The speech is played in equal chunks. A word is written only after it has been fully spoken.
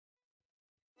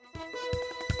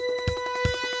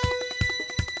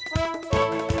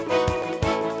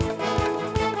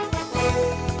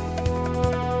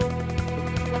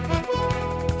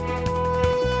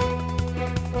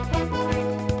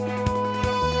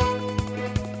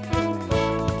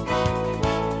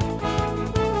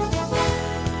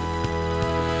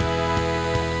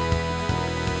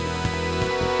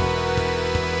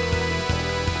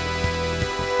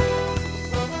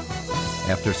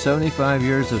After 75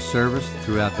 years of service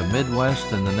throughout the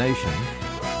Midwest and the nation,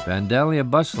 Vandalia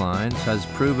Bus Lines has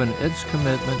proven its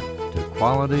commitment to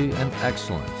quality and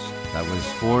excellence that was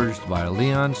forged by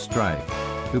Leon Strife,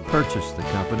 who purchased the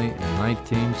company in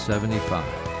 1975.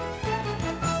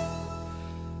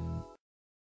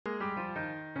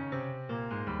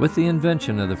 With the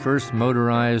invention of the first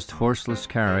motorized horseless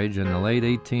carriage in the late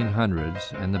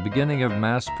 1800s and the beginning of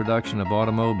mass production of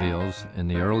automobiles in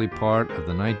the early part of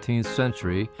the 19th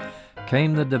century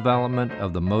came the development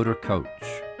of the motor coach.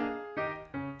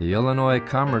 The Illinois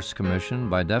Commerce Commission,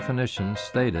 by definition,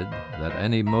 stated that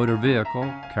any motor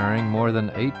vehicle carrying more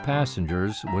than 8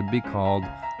 passengers would be called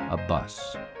a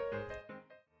bus.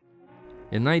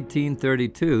 In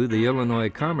 1932, the Illinois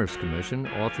Commerce Commission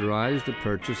authorized the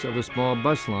purchase of a small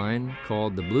bus line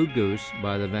called the Blue Goose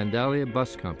by the Vandalia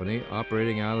Bus Company,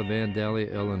 operating out of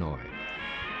Vandalia, Illinois.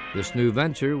 This new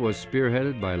venture was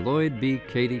spearheaded by Lloyd B.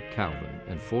 Cady Calvin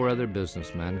and 4 other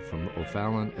businessmen from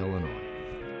O'Fallon, Illinois.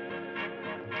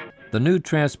 The new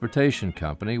transportation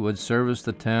company would service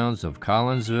the towns of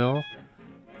Collinsville,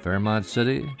 Fairmont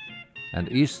City, and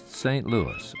East St.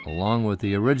 Louis, along with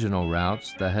the original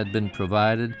routes that had been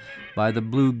provided by the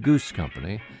Blue Goose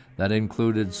Company that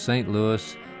included St.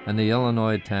 Louis and the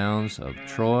Illinois towns of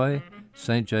Troy,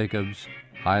 St. Jacobs,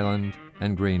 Highland,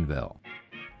 and Greenville.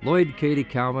 Lloyd Cady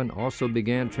Calvin also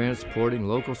began transporting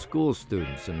local school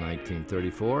students in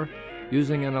 1934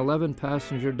 using an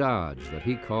 11-passenger Dodge that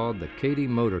he called the Cady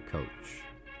Motor Coach.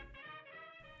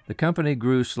 The company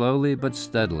grew slowly but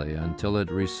steadily until it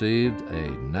received a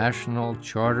national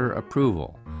charter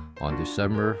approval on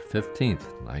December 15,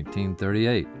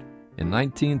 1938. In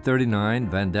 1939,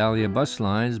 Vandalia Bus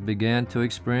Lines began to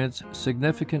experience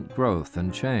significant growth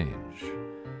and change.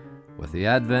 With the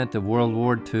advent of World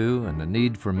War II and the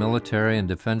need for military and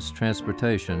defense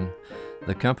transportation,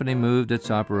 the company moved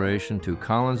its operation to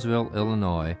Collinsville,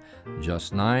 Illinois,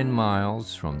 just 9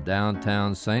 miles from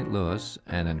downtown St. Louis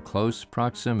and in close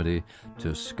proximity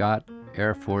to Scott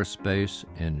Air Force Base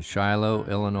in Shiloh,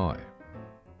 Illinois.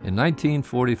 In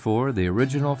 1944, the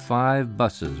original 5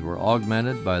 buses were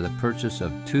augmented by the purchase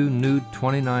of 2 new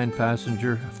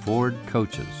 29-passenger Ford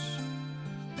coaches.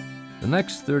 The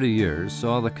next 30 years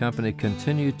saw the company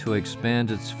continue to expand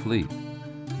its fleet,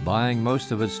 buying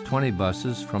most of its 20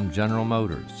 buses from General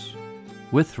Motors.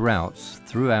 With routes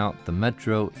throughout the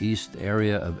Metro East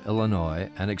area of Illinois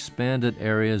and expanded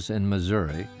areas in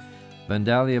Missouri,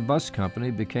 Vandalia Bus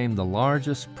Company became the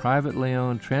largest privately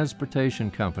owned transportation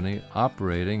company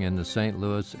operating in the St.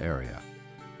 Louis area.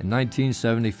 In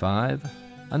 1975,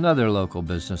 another local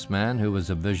businessman who was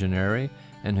a visionary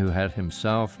and who had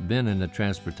himself been in the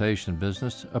transportation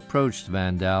business approached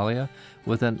Vandalia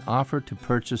with an offer to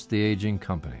purchase the aging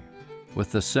company.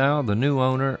 With the sale, the new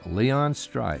owner, Leon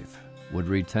Strife, would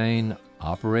retain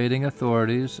operating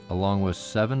authorities along with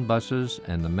 7 buses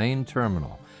and the main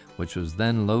terminal, which was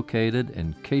then located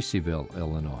in Caseyville,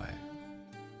 Illinois.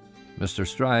 Mr.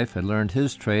 Strife had learned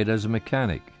his trade as a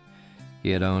mechanic.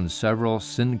 He had owned several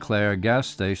Sinclair gas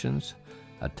stations,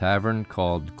 a tavern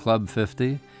called Club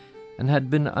 50, and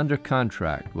had been under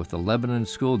contract with the Lebanon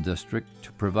School District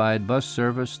to provide bus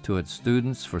service to its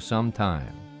students for some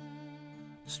time.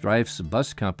 Strife's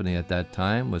bus company at that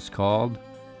time was called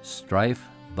Strife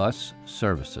Bus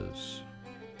Services.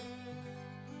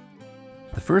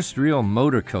 The first real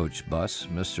motor coach bus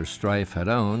Mr. Strife had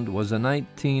owned was a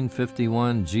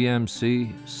 1951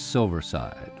 GMC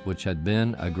Silverside, which had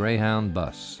been a Greyhound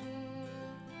bus.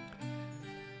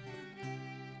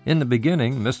 In the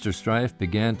beginning, Mr. Strife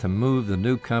began to move the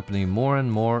new company more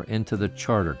and more into the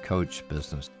charter coach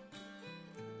business.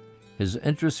 His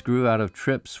interest grew out of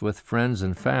trips with friends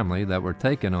and family that were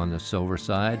taken on the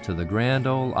Silverside to the Grand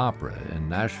Ole Opry in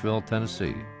Nashville,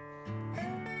 Tennessee.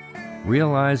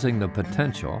 Realizing the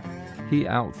potential, he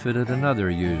outfitted another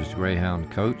used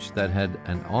Greyhound coach that had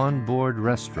an onboard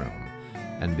restroom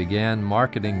and began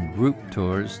marketing group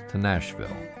tours to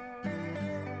Nashville.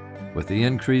 With the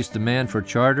increased demand for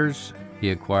charters, he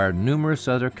acquired numerous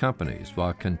other companies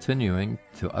while continuing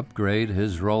to upgrade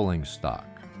his rolling stock.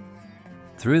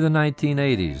 Through the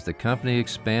 1980s, the company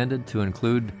expanded to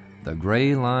include the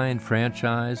Gray Line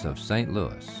franchise of St.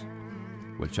 Louis,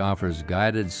 which offers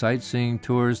guided sightseeing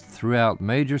tours throughout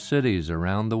major cities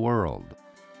around the world.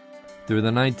 Through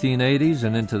the 1980s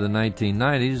and into the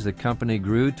 1990s, the company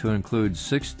grew to include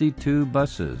 62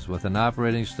 buses with an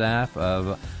operating staff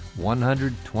of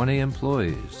 120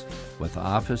 employees, with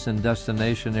office and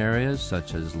destination areas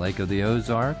such as Lake of the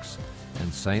Ozarks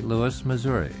and St. Louis,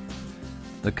 Missouri.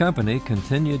 The company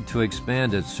continued to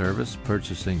expand its service,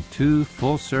 purchasing 2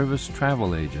 full-service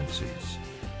travel agencies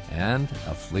and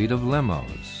a fleet of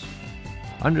limos.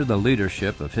 Under the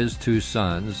leadership of his two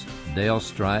sons, Dale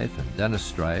Strife and Dennis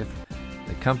Strife,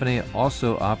 the company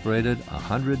also operated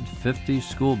 150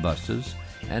 school buses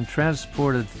and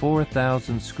transported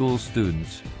 4,000 school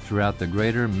students throughout the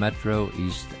greater Metro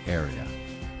East area.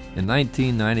 In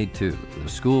 1992, the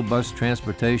school bus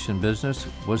transportation business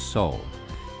was sold,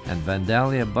 and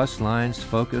Vandalia Bus Lines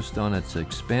focused on its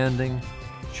expanding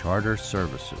charter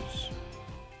services.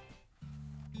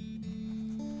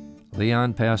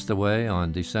 Leon passed away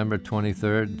on December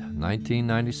 23,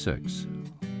 1996,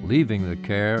 leaving the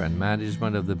care and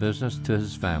management of the business to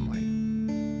his family.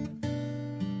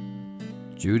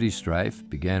 Judy Strife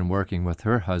began working with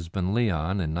her husband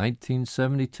Leon in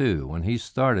 1972 when he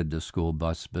started the school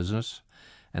bus business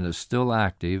and is still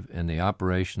active in the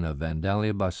operation of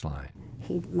Vandalia Bus Line.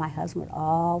 My husband would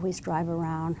always drive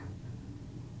around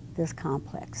this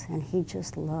complex, and he'd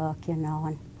just look,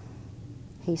 and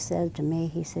he said to me,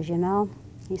 he says,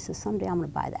 he says, someday I'm going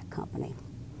to buy that company.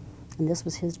 And this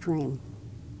was his dream.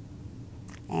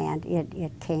 And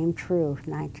it came true,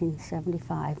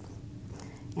 1975.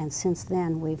 And since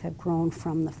then, we have grown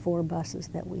from the 4 buses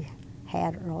that we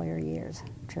had earlier years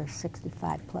to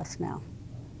 65 plus now.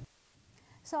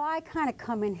 So I kind of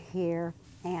come in here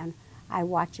and I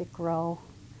watch it grow,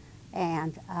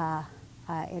 and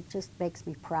it just makes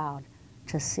me proud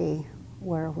to see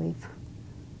where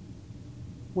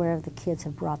the kids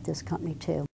have brought this company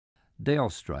to. Dale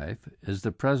Strife is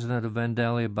the president of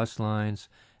Vandalia Bus Lines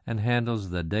and handles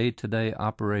the day-to-day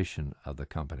operation of the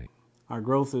company. Our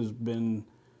growth has been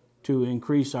to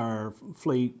increase our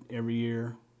fleet every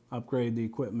year, upgrade the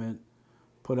equipment,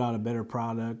 put out a better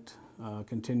product,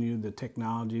 continue the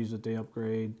technologies that they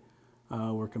upgrade.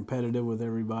 We're competitive with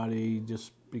everybody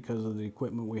just because of the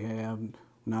equipment we have.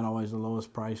 Not always the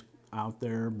lowest price out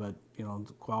there, but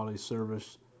the quality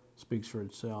service speaks for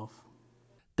itself.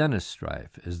 Dennis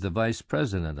Strife is the vice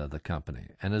president of the company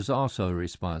and is also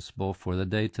responsible for the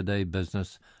day-to-day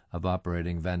business of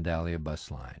operating Vandalia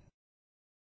Bus Line.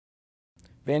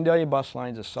 Vandalia Bus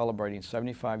Lines is celebrating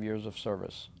 75 years of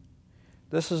service.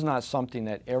 This is not something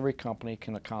that every company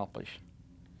can accomplish.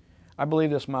 I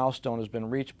believe this milestone has been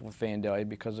reached with Vandalia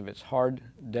because of its hard,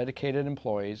 dedicated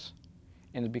employees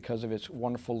and because of its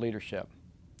wonderful leadership.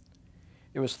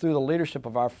 It was through the leadership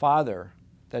of our father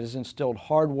that has instilled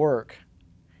hard work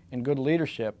and good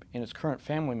leadership in its current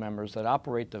family members that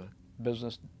operate the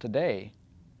business today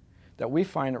that we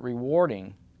find it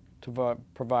rewarding to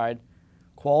provide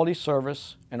quality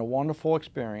service and a wonderful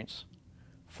experience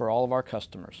for all of our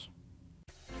customers.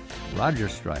 Roger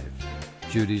Strife,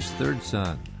 Judy's third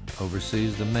son,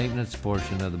 oversees the maintenance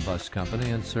portion of the bus company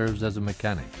and serves as a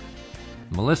mechanic.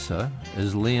 Melissa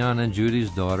is Leon and Judy's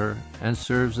daughter and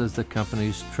serves as the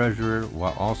company's treasurer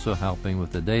while also helping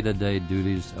with the day-to-day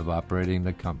duties of operating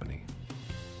the company.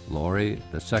 Lori,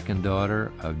 the second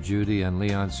daughter of Judy and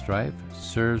Leon Strife,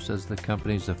 serves as the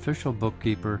company's official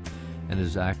bookkeeper and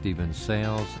is active in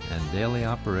sales and daily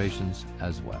operations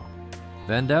as well.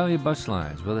 Vandalia Bus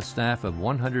Lines, with a staff of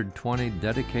 120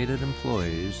 dedicated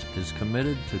employees, is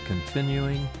committed to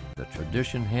continuing the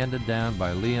tradition handed down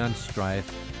by Leon Strife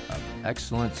of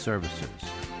excellent services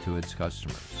to its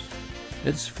customers.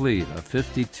 Its fleet of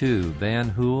 52 Van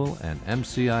Hool and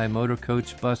MCI motor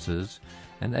coach buses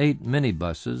and 8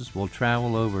 minibuses will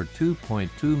travel over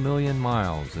 2.2 million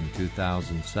miles in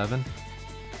 2007.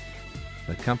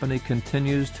 The company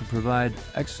continues to provide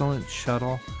excellent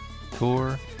shuttle,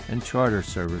 tour, and charter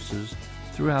services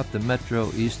throughout the Metro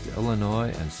East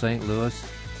Illinois and St. Louis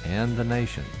and the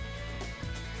nation.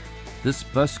 This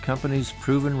bus company's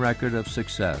proven record of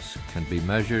success can be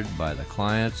measured by the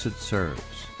clients it serves.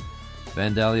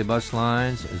 Vandalia Bus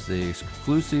Lines is the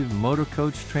exclusive motor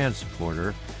coach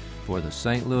transporter for the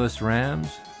St. Louis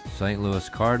Rams, St. Louis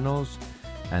Cardinals,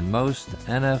 and most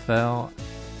NFL,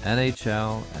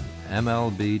 NHL, and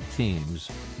MLB teams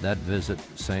that visit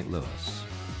St. Louis.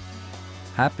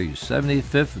 Happy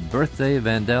 75th birthday,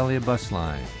 Vandalia Bus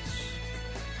Line.